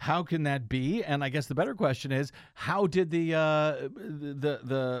 A, how can that be? And I guess the better question is, how did the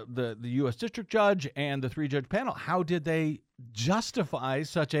U.S. District Judge and the 3-judge panel, how did they justify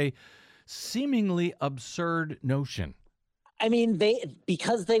such a seemingly absurd notion? I mean,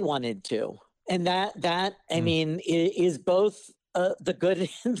 because they wanted to, and that I mean is both the good,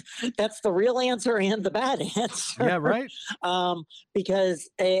 that's the real answer and the bad answer. Yeah, right. Because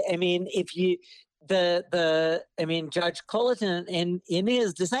I mean, if you. Judge Culleton in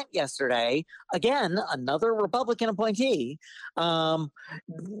his dissent yesterday, again, another Republican appointee,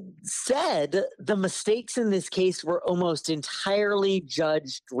 said the mistakes in this case were almost entirely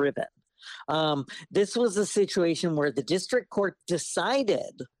judge driven. This was a situation where the district court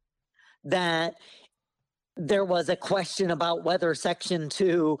decided that there was a question about whether Section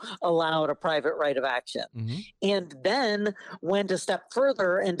 2 allowed a private right of action. And then went a step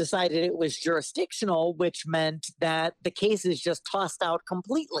further and decided it was jurisdictional, which meant that the case is just tossed out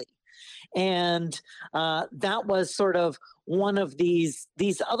completely. And that was sort of one of these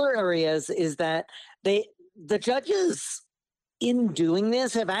other areas, is that the judges in doing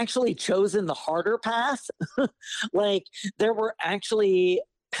this have actually chosen the harder path. Like, there were actually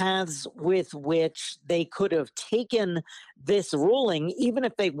paths with which they could have taken this ruling, even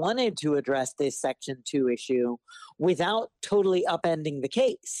if they wanted to address this Section 2 issue, without totally upending the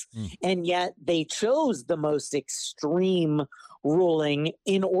case. And yet they chose the most extreme ruling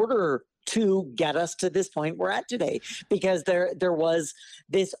in order to get us to this point we're at today, because there was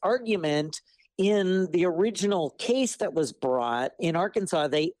this argument in the original case that was brought in Arkansas.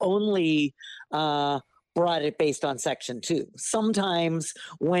 They only brought it based on Section 2. Sometimes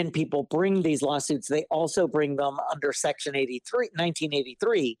when people bring these lawsuits, they also bring them under Section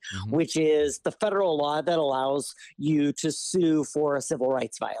 1983, which is the federal law that allows you to sue for a civil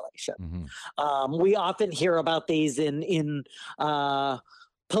rights violation. We often hear about these in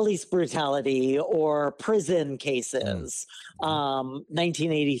police brutality or prison cases,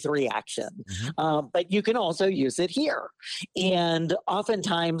 1983 action. But you can also use it here. And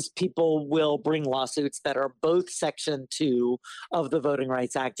oftentimes people will bring lawsuits that are both Section 2 of the Voting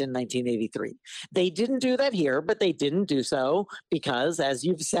Rights Act in 1983. They didn't do that here, but they didn't do so because, as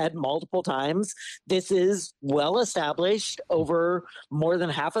you've said multiple times, this is well established over more than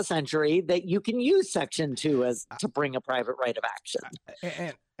half a century that you can use Section 2 to bring a private right of action.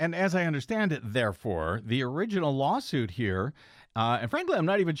 And as I understand it, therefore, the original lawsuit here, and frankly, I'm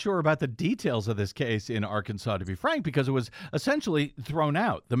not even sure about the details of this case in Arkansas, to be frank, because it was essentially thrown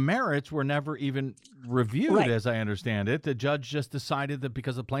out. The merits were never even reviewed, as I understand it. The judge just decided that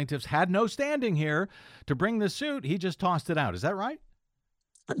because the plaintiffs had no standing here to bring the suit, he just tossed it out. Is that right?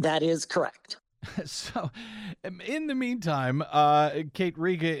 That is correct. So, in the meantime, Kate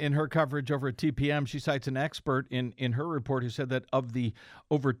Riga, in her coverage over at TPM, she cites an expert in her report who said that of the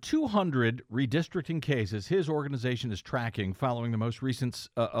over 200 redistricting cases his organization is tracking following the most recent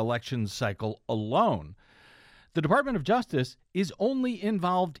election cycle alone, the Department of Justice is only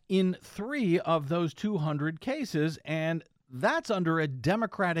involved in 3 of those 200 cases, and that's under a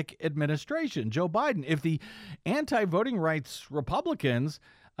Democratic administration, Joe Biden. If the anti-voting rights Republicans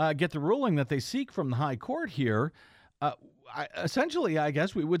get the ruling that they seek from the high court here, essentially, I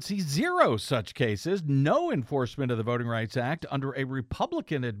guess we would see 0 such cases, no enforcement of the Voting Rights Act under a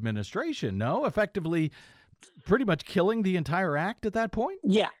Republican administration. No, effectively pretty much killing the entire act at that point?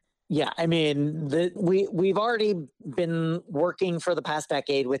 Yeah, I mean, we've already been working for the past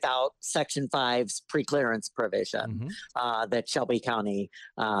decade without Section 5's preclearance provision that Shelby County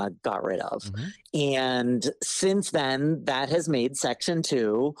got rid of. And since then, that has made Section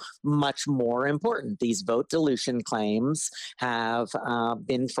 2 much more important. These vote dilution claims have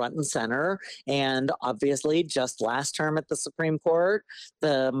been front and center. And obviously, just last term at the Supreme Court,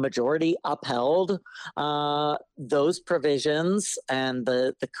 the majority upheld those provisions and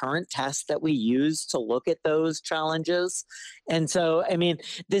the current test that we use to look at those challenges. And so, I mean,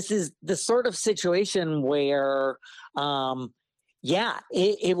 this is the sort of situation where,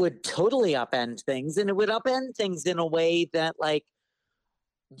 it would totally upend things, and it would upend things in a way that, like,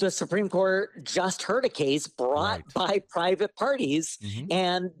 the Supreme Court just heard a case brought by private parties,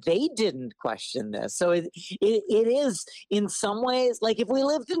 and they didn't question this. So it is, in some ways, like, if we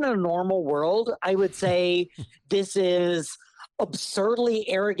lived in a normal world, I would say this is absurdly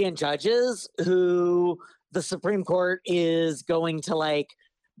arrogant judges who the Supreme Court is going to, like,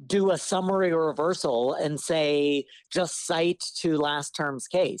 do a summary reversal and say, just cite to last term's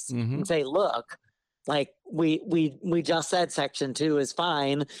case and say, look, like, we just said Section 2 is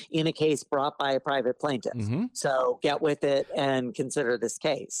fine in a case brought by a private plaintiff. So get with it and consider this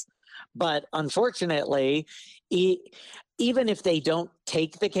case. But unfortunately, even if they don't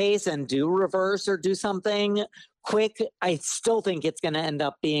take the case and do reverse or do something quick, I still think it's going to end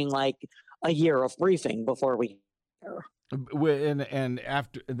up being like a year of briefing before we hear. And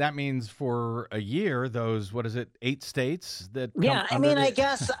after that means for a year, those, 8 states that I mean, I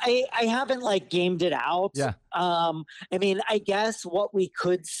guess I haven't, like, gamed it out. I mean, I guess what we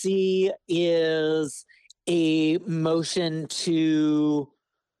could see is a motion to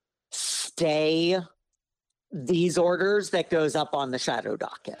stay these orders that goes up on the shadow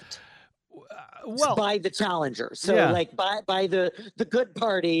docket. By the challengers. So like by the good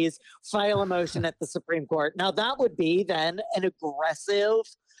parties file a motion at the Supreme Court. Now that would be then an aggressive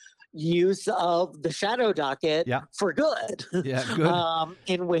use of the shadow docket for good. Yeah, good.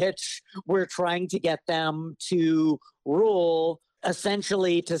 In which we're trying to get them to rule,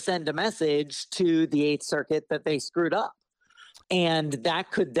 essentially to send a message to the Eighth Circuit that they screwed up. And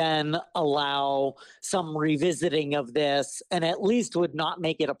that could then allow some revisiting of this, and at least would not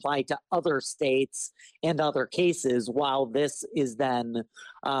make it apply to other states and other cases while this is then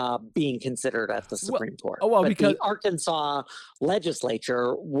being considered at the Supreme Court. But because the Arkansas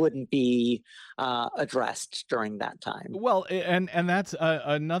legislature wouldn't be addressed during that time. Well, and that's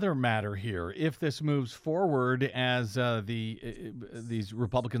another matter here. If this moves forward as these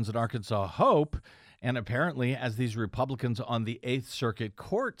Republicans in Arkansas hope, and apparently, as these Republicans on the Eighth Circuit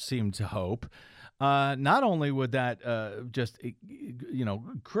Court seem to hope, not only would that just,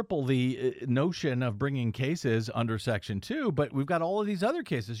 cripple the notion of bringing cases under Section 2, but we've got all of these other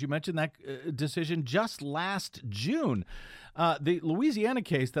cases. You mentioned that decision just last June. The Louisiana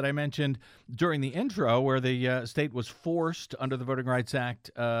case that I mentioned during the intro, where the state was forced under the Voting Rights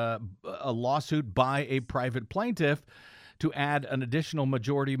Act, a lawsuit by a private plaintiff to add an additional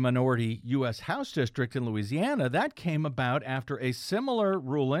majority-minority U.S. House district in Louisiana. That came about after a similar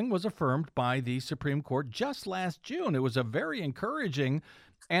ruling was affirmed by the Supreme Court just last June. It was a very encouraging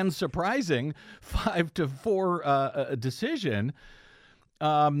and surprising 5-4 decision.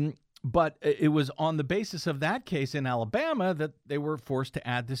 But it was on the basis of that case in Alabama that they were forced to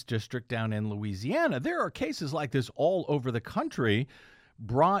add this district down in Louisiana. There are cases like this all over the country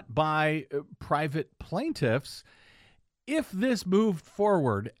brought by private plaintiffs. If this moved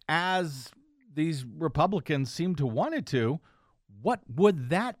forward as these Republicans seem to want it to, what would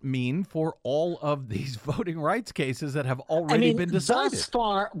that mean for all of these voting rights cases that have already been decided?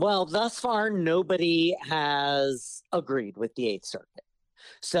 Thus far, nobody has agreed with the Eighth Circuit.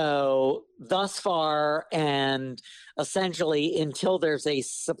 So thus far, and essentially until there's a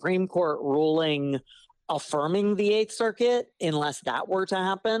Supreme Court ruling affirming the Eighth Circuit, unless that were to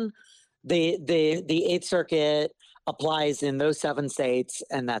happen, the Eighth Circuit applies in those 7 states,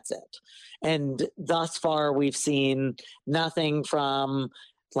 and that's it. And thus far, we've seen nothing from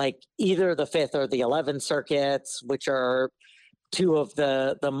like either the 5th or the 11th circuits, which are 2 of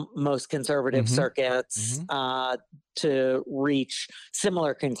the most conservative circuits, to reach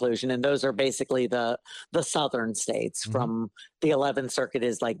similar conclusion. And those are basically the southern states. From the 11th circuit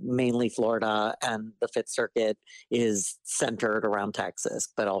is like mainly Florida, and the 5th circuit is centered around Texas,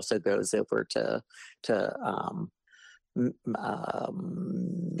 but also goes over to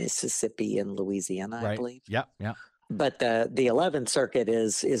Mississippi and Louisiana, I believe. Yeah. But the 11th circuit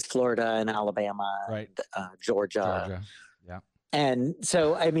is Florida and Alabama, and, Georgia. Yeah. And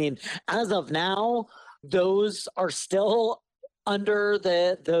so, as of now, those are still under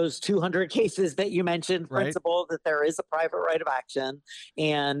those 200 cases that you mentioned, principle that there is a private right of action,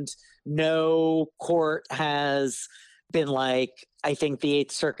 and no court has been like, I think the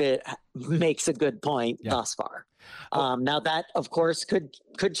Eighth Circuit makes a good point thus far. Now that, of course, could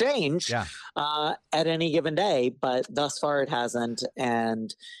change at any given day, but thus far it hasn't.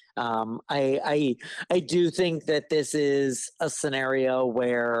 And I do think that this is a scenario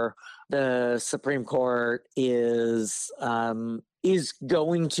where the Supreme Court is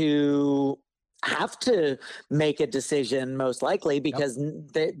going to have to make a decision, most likely, because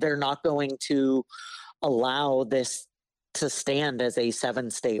they're not going to allow this to stand as a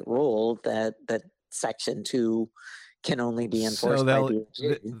 7-state rule that Section 2 can only be enforced by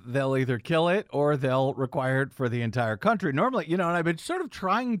DOJ. They'll either kill it or they'll require it for the entire country. Normally, and I've been sort of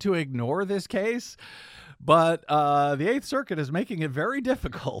trying to ignore this case, but the Eighth Circuit is making it very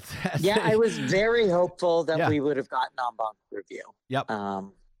difficult. I was very hopeful that we would have gotten en banc review. Yep.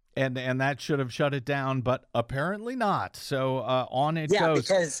 And that should have shut it down, but apparently not. So on it goes. Yeah,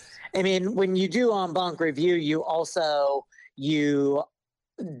 because, when you do en banc review, you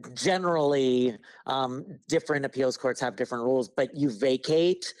generally, different appeals courts have different rules, but you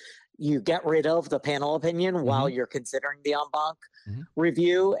get rid of the panel opinion while you're considering the en banc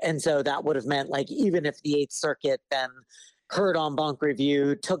review. And so that would have meant, like, even if the Eighth Circuit then heard en banc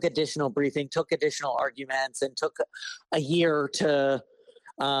review, took additional briefing, took additional arguments, and took a year to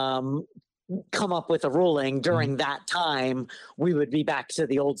come up with a ruling during that time, we would be back to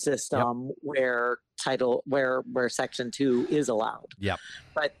the old system where Section 2 is allowed. Yep.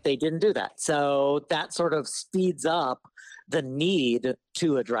 But they didn't do that. So that sort of speeds up the need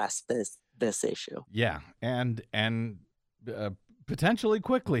to address this issue. Yeah. And potentially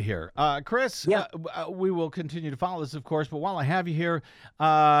quickly here. Chris, we will continue to follow this, of course, but while I have you here,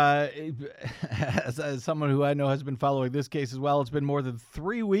 as someone who I know has been following this case as well, it's been more than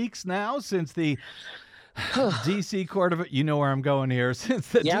 3 weeks now since the D.C. Court of, you know where I'm going here, since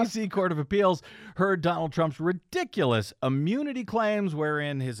the Yep. D.C. Court of Appeals heard Donald Trump's ridiculous immunity claims,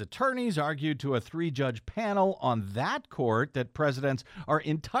 wherein his attorneys argued to a 3-judge panel on that court that presidents are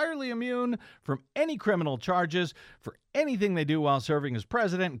entirely immune from any criminal charges for anything they do while serving as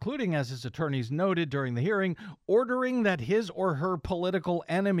president, including, as his attorneys noted during the hearing, ordering that his or her political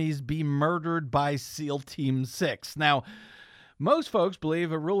enemies be murdered by SEAL Team 6. Now, most folks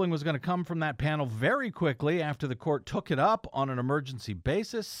believe a ruling was going to come from that panel very quickly after the court took it up on an emergency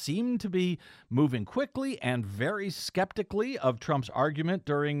basis, seemed to be moving quickly and very skeptically of Trump's argument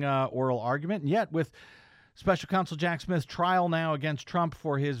during oral argument. And yet, with Special Counsel Jack Smith's trial now against Trump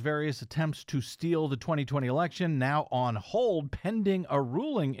for his various attempts to steal the 2020 election now on hold pending a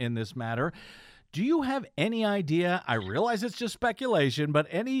ruling in this matter, do you have any idea? I realize it's just speculation, but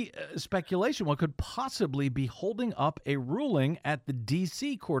any speculation what could possibly be holding up a ruling at the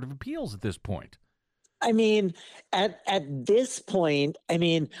D.C. Court of Appeals at this point? I mean, at this point, I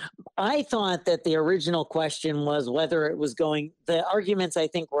mean, I thought that the original question was whether it was going, the arguments I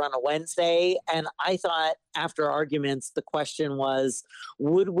think were on a Wednesday. And I thought after arguments, the question was,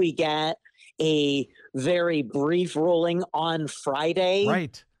 would we get a very brief ruling on Friday?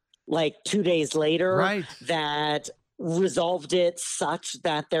 Right. Like 2 days later, Right. that resolved it such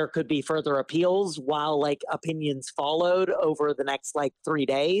that there could be further appeals while like opinions followed over the next like 3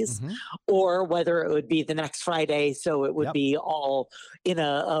 days, or whether it would be the next Friday, so it would be all in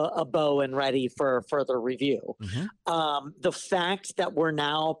a bow and ready for further review. The fact that we're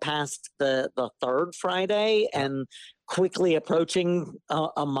now past the third Friday and quickly approaching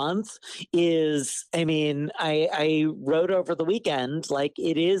a month is, I mean, I wrote over the weekend, like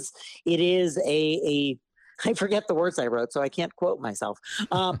it is a I forget the words I wrote, so I can't quote myself.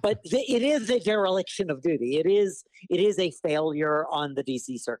 But it is a dereliction of duty. It is a failure on the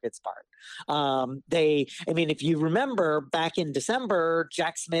DC Circuit's part. I mean, if you remember back in December,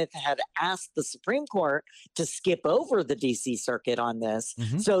 Jack Smith had asked the Supreme Court to skip over the DC Circuit on this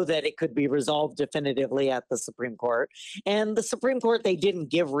so that it could be resolved definitively at the Supreme Court. And the Supreme Court, they didn't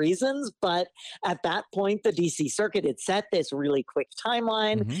give reasons, but at that point, the DC Circuit had set this really quick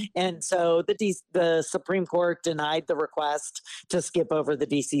timeline. And so the Supreme Court denied the request to skip over the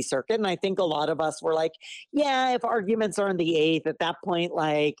DC Circuit. And I think a lot of us were like, yeah, if arguments are on the 8th, at that point,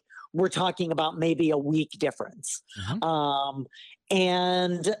 like we're talking about maybe a week difference. But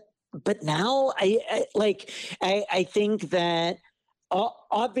now I think that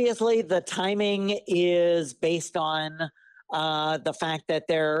obviously the timing is based on the fact that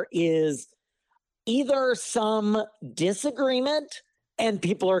there is either some disagreement and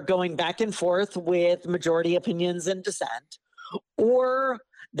people are going back and forth with majority opinions and dissent, or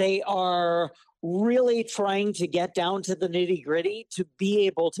they are really trying to get down to the nitty gritty to be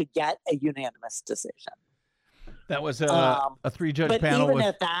able to get a unanimous decision. That was a 3-judge panel. But even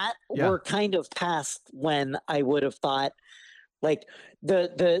at that, we're kind of past when I would have thought, like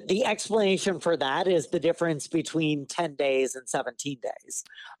the explanation for that is the difference between 10 days and 17 days.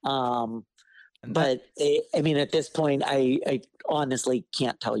 But I mean, at this point, I honestly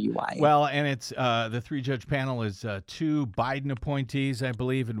can't tell you why. Well, and it's the 3-judge panel is 2 Biden appointees, I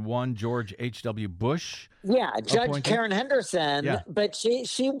believe, and 1 George H.W. Bush. Yeah, Judge appointee. Karen Henderson, but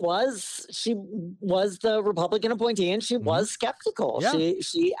she was the Republican appointee, and she was skeptical. Yeah.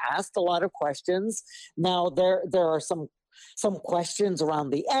 She asked a lot of questions. Now there are some questions around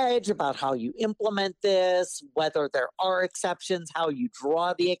the edge about how you implement this, whether there are exceptions, how you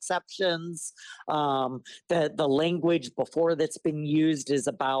draw the exceptions. The language before that's been used is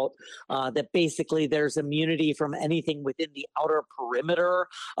about that basically there's immunity from anything within the outer perimeter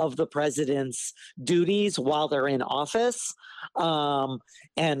of the president's duties while they're in office,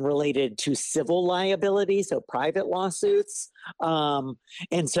 and related to civil liability, so private lawsuits.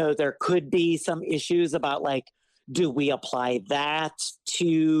 And so there could be some issues about like, do we apply that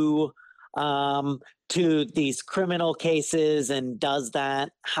to these criminal cases, and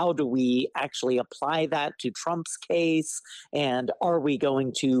how do we actually apply that to Trump's case? And are we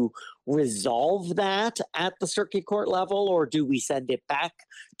going to resolve that at the circuit court level, or do we send it back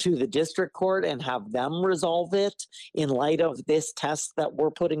to the district court and have them resolve it in light of this test that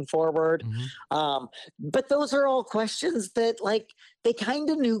we're putting forward? But those are all questions that like they kind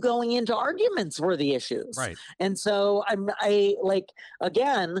of knew going into arguments were the issues. Right. And so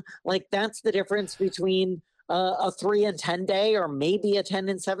that's the difference between a 3 and 10 day, or maybe a 10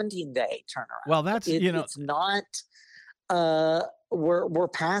 and 17 day turnaround. Well, it's not. We're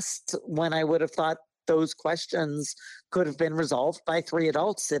past when I would have thought those questions could have been resolved by 3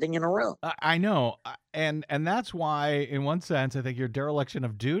 adults sitting in a room. I know. And that's why, in one sense, I think your dereliction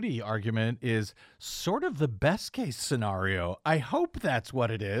of duty argument is sort of the best case scenario. I hope that's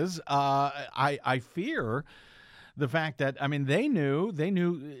what it is. I fear the fact that, I mean, they knew,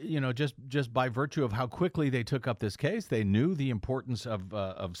 just by virtue of how quickly they took up this case, they knew the importance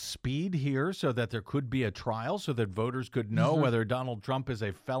of speed here so that there could be a trial, so that voters could know whether Donald Trump is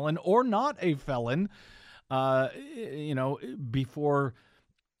a felon or not a felon, before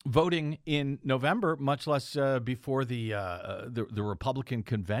voting in November, much less before the Republican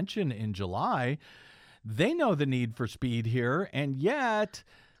convention in July. They know the need for speed here, and yet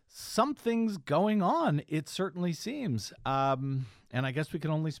something's going on, it certainly seems. And I guess we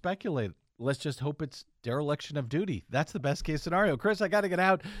can only speculate. Let's just hope it's dereliction of duty. That's the best case scenario. Chris, I got to get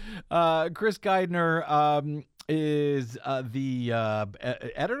out. Chris Geidner is the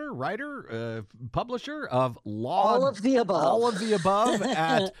editor, writer, publisher of All of the Above. All of the Above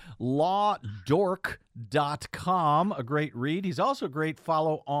at lawdork.com. A great read. He's also a great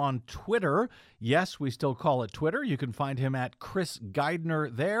follow on Twitter. Yes, we still call it Twitter. You can find him at Chris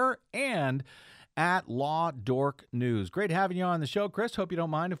Geidner there and at Law Dork News. Great having you on the show, Chris. Hope you don't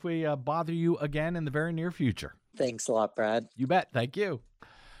mind if we bother you again in the very near future. Thanks a lot, Brad. You bet. Thank you.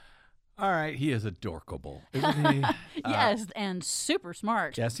 All right, he is adorkable, isn't he? Yes, and super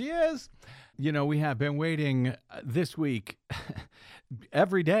smart. Yes, he is. You know, we have been waiting this week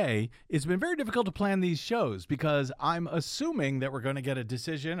every day. It's been very difficult to plan these shows because I'm assuming that we're going to get a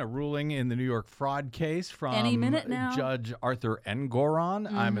decision, a ruling in the New York fraud case from Any minute now. Judge Arthur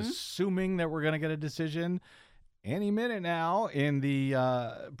Engoron. I'm assuming that we're going to get a decision any minute now in the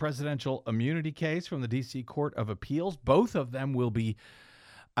presidential immunity case from the D.C. Court of Appeals. Both of them will be,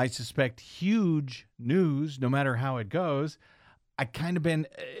 I suspect, huge news no matter how it goes. I kind of been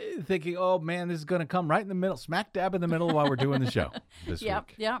thinking, oh, man, this is going to come right in the middle, smack dab in the middle while we're doing the show this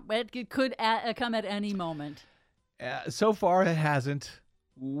week. Yeah, it could come at any moment. So far, it hasn't.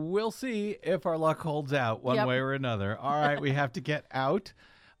 We'll see if our luck holds out one way or another. All right, we have to get out.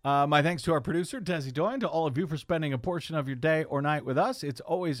 My thanks to our producer, Desi Doyen, to all of you for spending a portion of your day or night with us. It's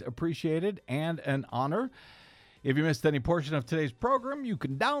always appreciated and an honor. If you missed any portion of today's program, you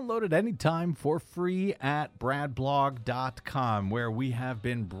can download it anytime for free at bradblog.com, where we have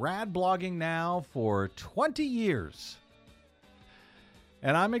been Brad blogging now for 20 years.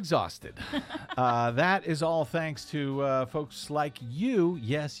 And I'm exhausted. That is all thanks to folks like you,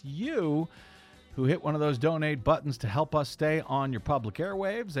 yes, you, who hit one of those donate buttons to help us stay on your public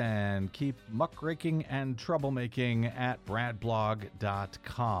airwaves and keep muckraking and troublemaking at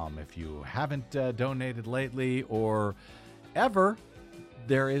bradblog.com. If you haven't donated lately or ever,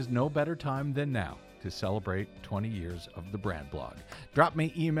 there is no better time than now to celebrate 20 years of the Brad Blog. Drop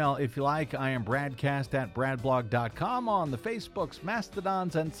me email if you like. I am BradCast at bradblog.com. On the Facebooks,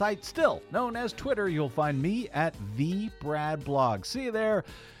 Mastodons, and sites still known as Twitter, you'll find me at the Brad Blog. See you there.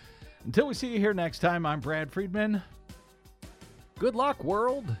 Until we see you here next time, I'm Brad Friedman. Good luck,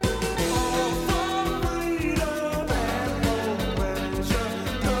 world.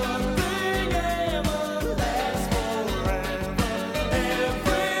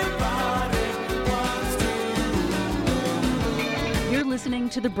 You're listening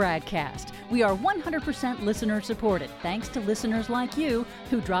to the BradCast. We are 100% listener supported, thanks to listeners like you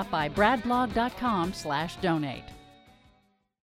who drop by bradblog.com/donate.